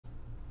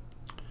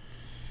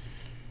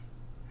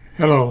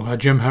Hello,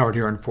 Jim Howard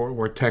here in Fort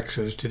Worth,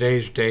 Texas.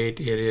 Today's date,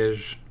 it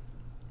is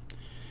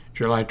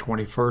July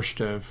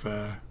 21st of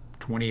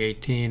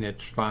 2018.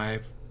 It's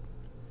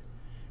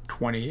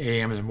 5:20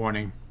 a.m. in the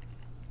morning.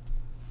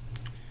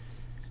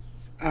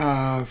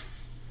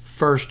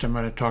 First, I'm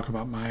going to talk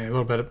about a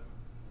little bit of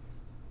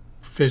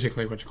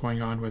physically what's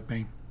going on with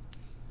me.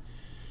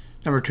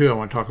 Number two, I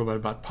want to talk a little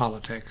bit about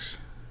politics.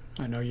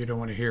 I know you don't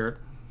want to hear it,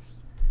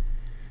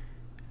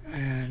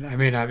 and I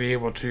may not be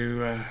able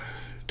to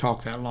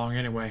talk that long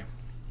anyway.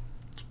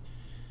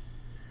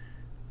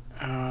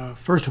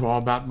 First of all,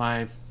 about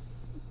my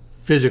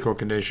physical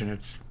condition,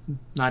 it's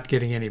not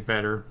getting any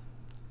better.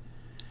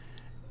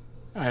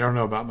 I don't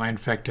know about my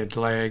infected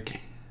leg.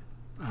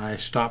 I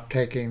stopped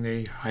taking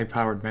the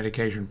high-powered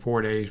medication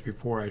 4 days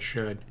before I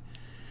should.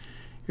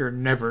 You're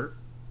never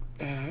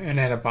an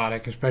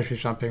antibiotic, especially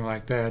something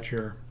like that.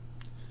 You're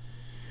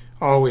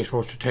always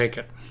supposed to take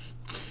it.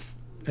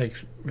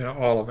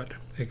 All of it.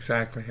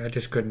 Exactly. I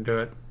just couldn't do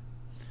it.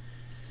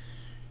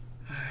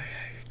 I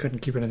couldn't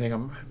keep anything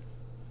on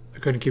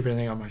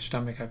my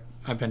stomach.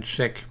 I've been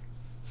sick,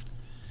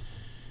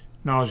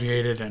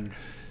 nauseated, and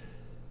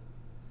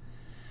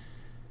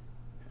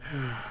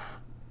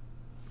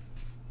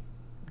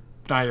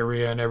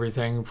diarrhea and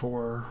everything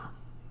for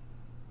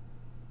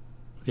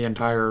the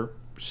entire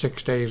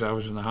 6 days I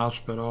was in the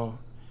hospital.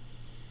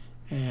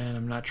 And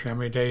I'm not sure how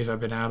many days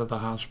I've been out of the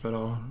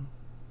hospital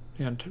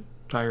the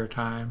entire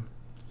time.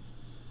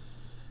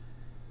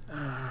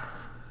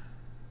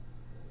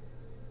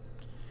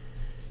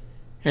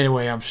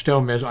 Anyway, I'm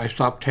still I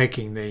stopped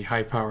taking the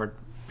high-powered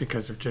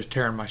because of just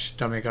tearing my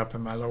stomach up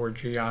in my lower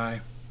GI.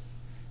 I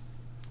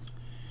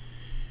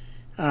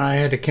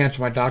had to cancel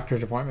my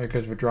doctor's appointment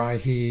because of dry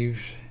heaves.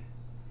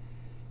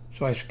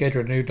 So I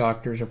scheduled a new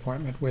doctor's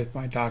appointment with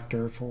my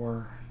doctor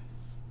for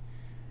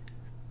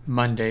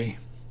Monday.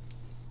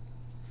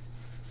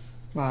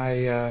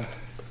 My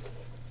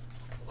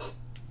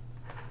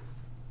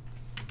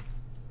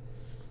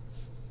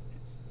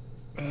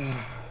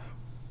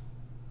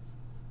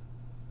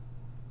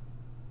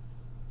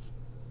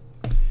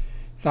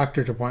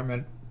doctor's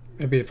appointment,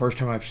 it'd be the first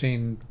time I've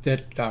seen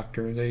that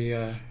doctor.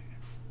 The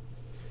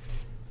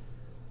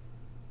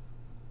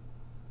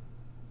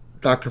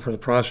doctor for the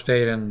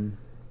prostate and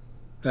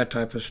that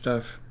type of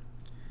stuff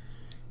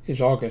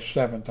is August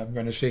 7th. I'm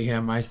going to see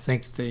him. I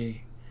think the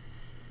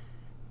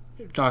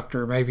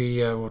doctor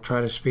maybe will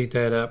try to speed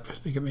that up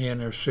to get me in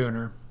there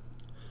sooner.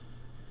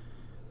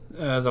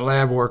 The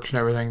lab works and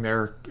everything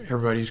there.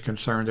 Everybody's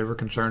concerned. They were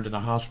concerned in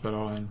the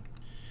hospital, and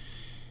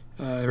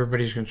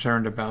everybody's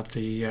concerned about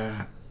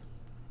the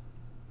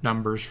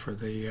numbers for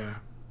the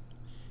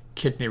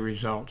kidney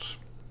results.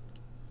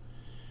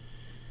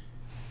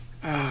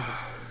 I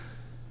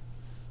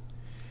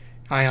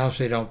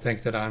honestly don't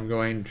think that I'm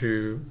going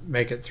to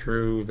make it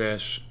through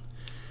this.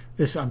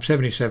 I'm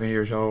 77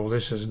 years old.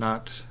 This is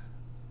not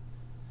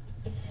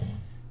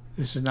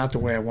the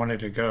way I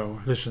wanted to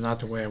go. This is not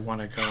the way I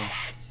want to go.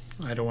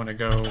 I don't want to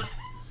go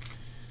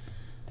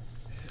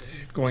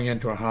going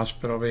into a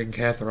hospital, being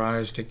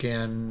catheterized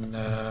again,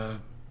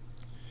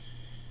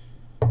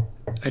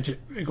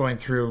 going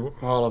through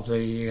all of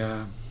the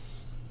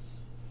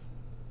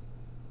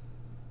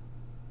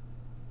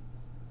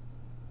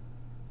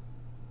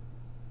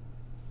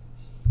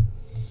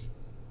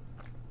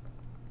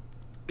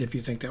if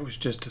you think that was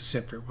just a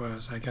sip, it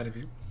was. I gotta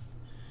be.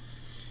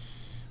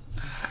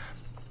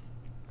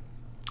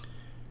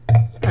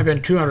 I've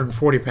been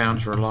 240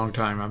 pounds for a long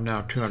time. I'm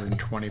now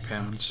 220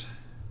 pounds.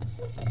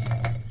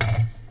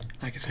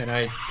 Like I said,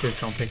 I just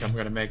don't think I'm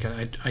going to make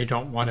it. I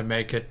don't want to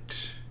make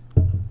it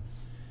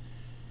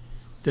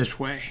this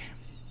way.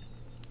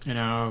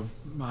 I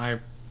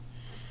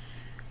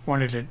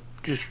wanted to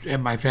just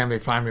have my family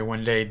find me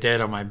one day dead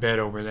on my bed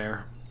over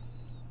there.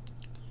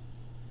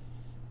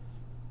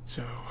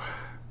 So,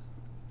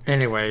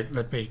 anyway,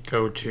 let me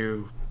go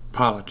to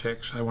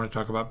politics. I want to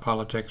talk about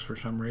politics for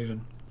some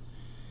reason.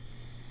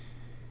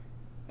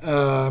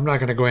 I'm not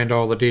going to go into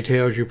all the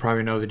details. You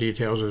probably know the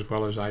details as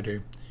well as I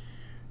do.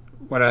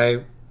 What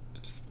I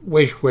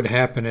wish would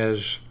happen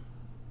is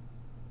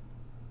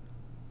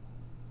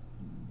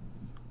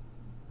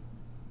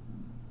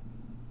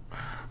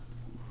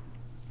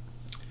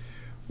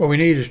what we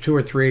need is 2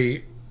 or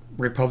 3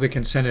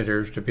 Republican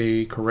senators to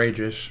be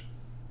courageous.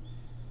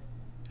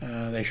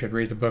 They should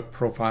read the book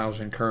Profiles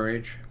in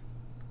Courage.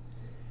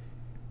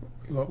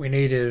 What we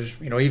need is,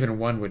 even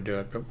one would do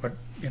it, but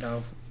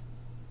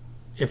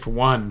if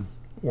 1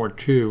 or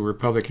 2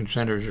 Republican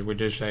senators would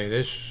just say,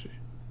 this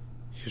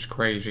is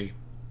crazy,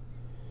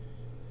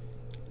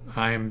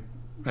 I'm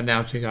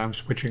announcing that I'm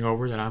switching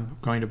over, that I'm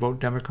going to vote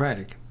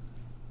Democratic.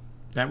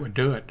 That would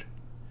do it.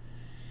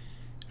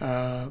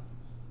 1,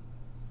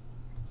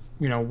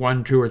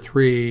 2, or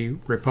 3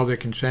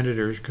 Republican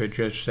senators could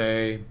just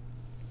say,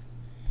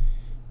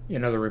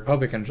 the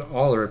Republicans,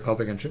 all the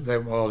Republicans,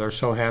 they're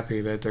so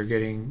happy that they're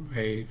getting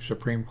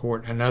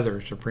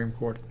another Supreme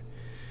Court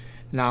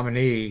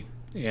nominee,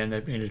 and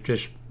it's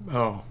just,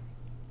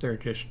 they're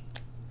just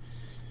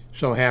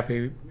so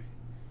happy.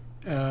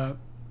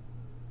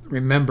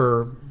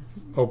 remember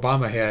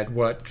Obama had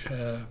what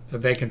a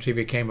vacancy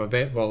became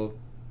available.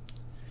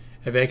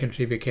 A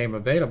vacancy became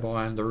available,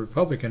 and the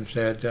Republicans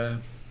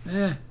said,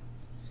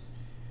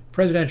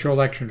 presidential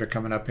elections are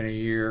coming up in a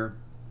year.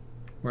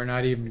 We're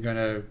not even going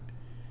to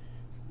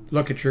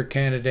look at your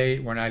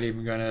candidate. We're not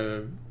even going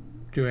to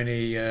do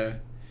any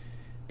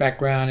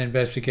background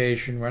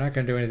investigation. We're not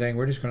going to do anything.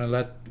 We're just going to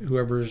let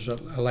whoever's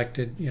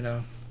elected, you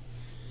know.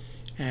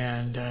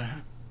 And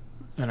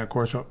of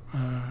course,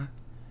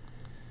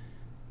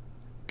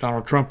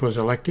 Donald Trump was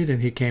elected,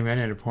 and he came in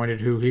and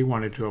appointed who he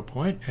wanted to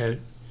appoint.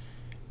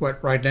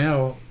 What right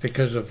now,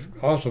 because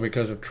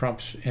of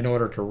Trump's, in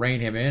order to rein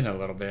him in a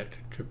little bit,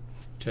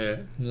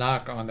 to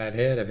knock on that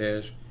head of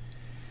his,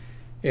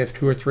 if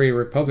 2 or 3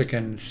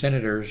 Republican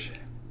senators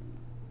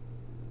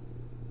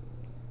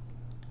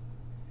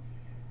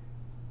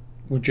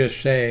would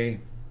just say,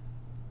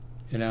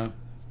 you know,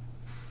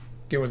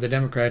 get with the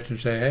Democrats and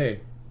say,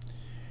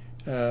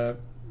 hey,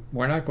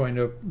 we're not going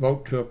to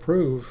vote to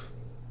approve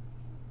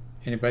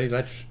anybody.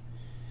 Let's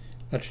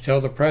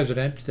tell the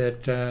president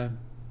that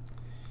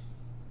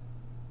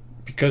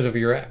because of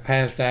your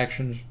past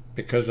actions,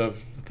 because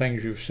of the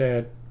things you've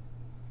said,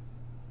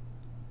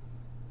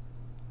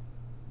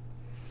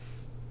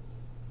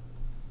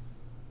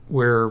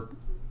 we're,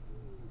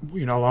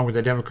 you know, along with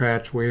the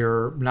Democrats,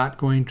 we're not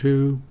going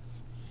to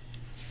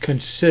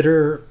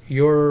consider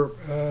your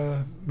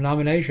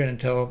nomination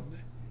until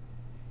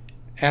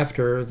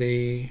after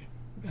the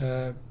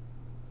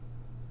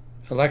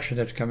election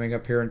that's coming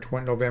up here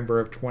in November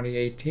of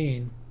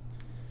 2018.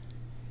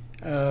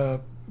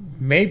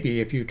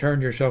 Maybe if you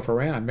turn yourself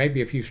around,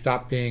 maybe if you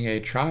stop being a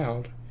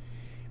child,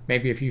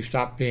 maybe if you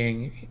stop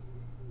being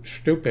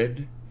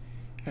stupid,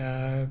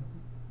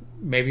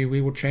 maybe we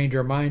will change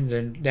our minds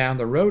and down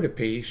the road a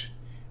piece.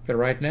 But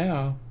right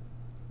now,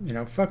 you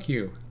know, fuck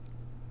you.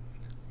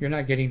 You're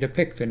not getting to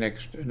pick the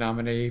next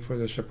nominee for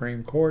the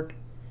Supreme Court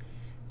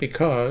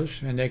because,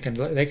 and they can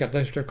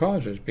list their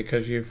causes,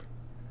 because you've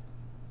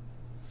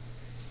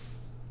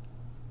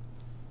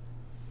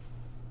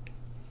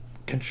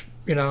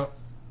you know,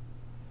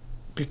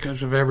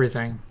 because of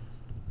everything.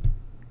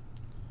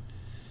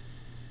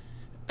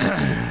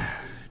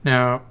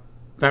 Now,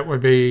 that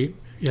would be,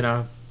 you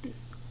know,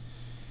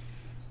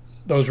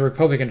 those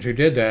Republicans who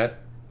did that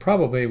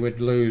probably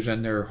would lose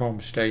in their home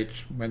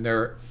states when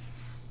their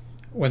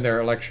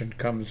election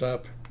comes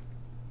up.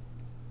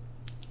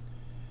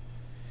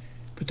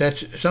 But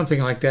that's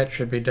something like that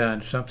should be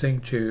done.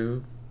 Something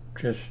to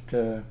just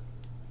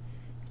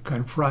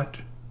confront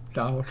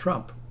Donald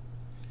Trump.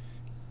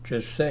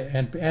 Just say,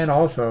 and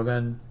also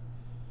then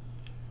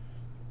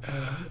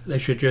they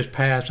should just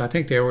pass. I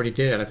think they already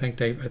did. I think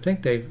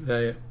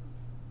the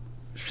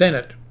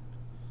Senate,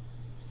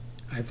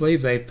 I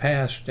believe they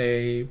passed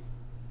an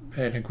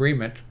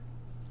agreement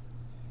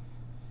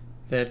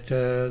that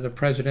the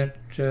president,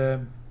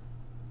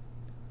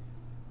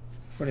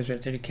 what is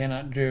it that he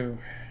cannot do?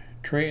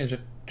 Is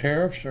it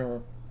tariffs,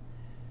 or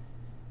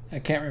I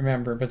can't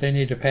remember, but they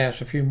need to pass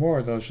a few more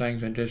of those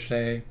things and just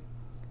say,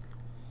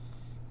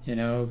 you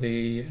know,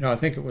 I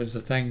think it was the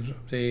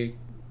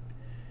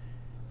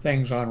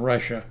things on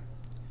Russia.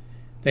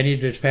 They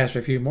need to just pass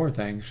a few more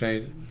things. Say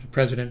the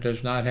president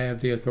does not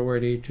have the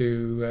authority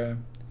to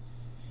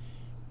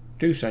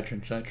do such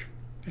and such,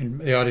 and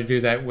they ought to do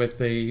that with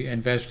the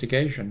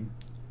investigation.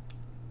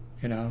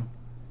 You know,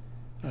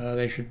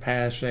 they should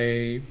pass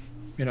a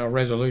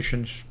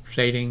resolution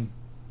stating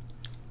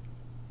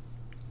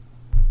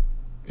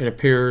it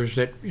appears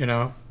that, you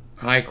know,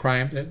 high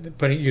crime,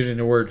 using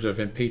the words of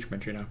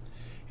impeachment, you know,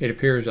 it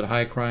appears that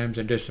high crimes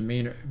and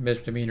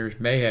misdemeanors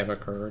may have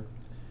occurred,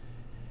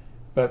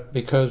 but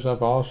because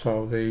of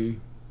also the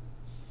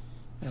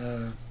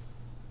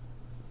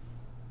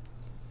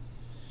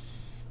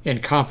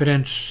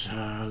incompetence,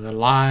 the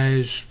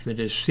lies, the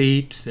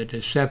deceit, the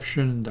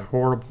deception, the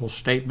horrible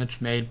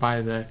statements made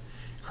by the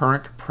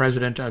current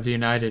President of the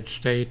United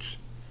States,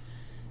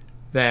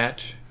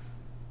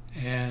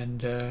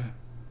 and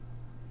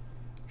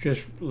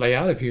just lay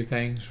out a few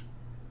things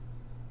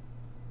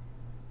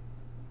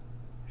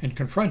and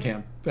confront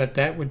him. But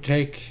that would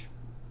take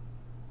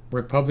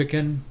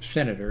Republican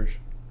senators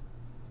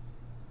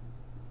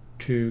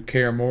to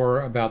care more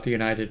about the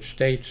United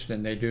States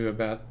than they do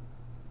about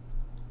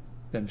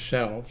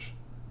themselves.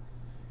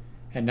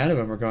 And none of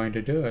them are going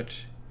to do it.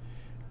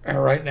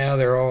 Right now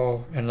they're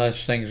all,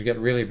 unless things get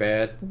really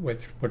bad,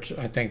 which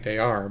I think they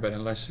are, but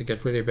unless it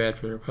gets really bad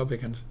for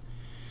the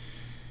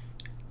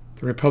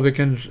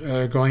Republicans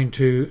are going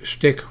to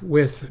stick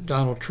with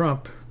Donald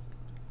Trump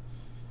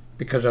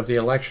because of the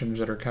elections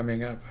that are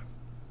coming up.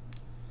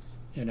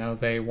 You know,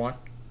 they want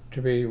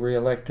to be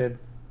reelected,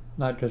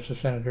 not just the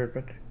senator,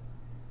 but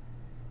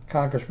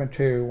congressmen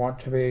too want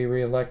to be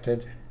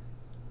reelected.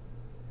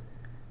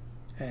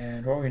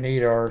 And what we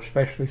need are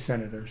especially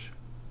senators,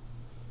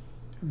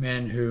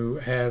 men who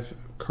have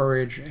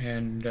courage,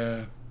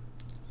 and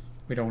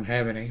we don't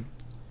have any,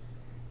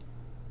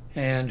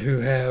 and who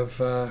have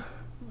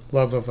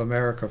love of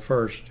America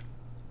first.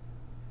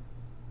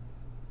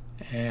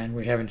 And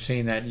we haven't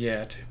seen that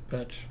yet,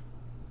 but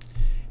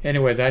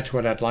Anyway, that's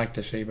what I'd like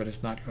to see, but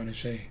it's not going to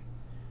see.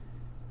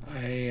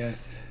 I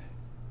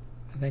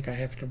think I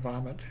have to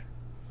vomit.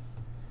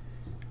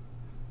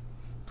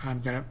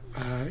 I'm going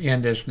to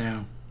end this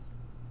now.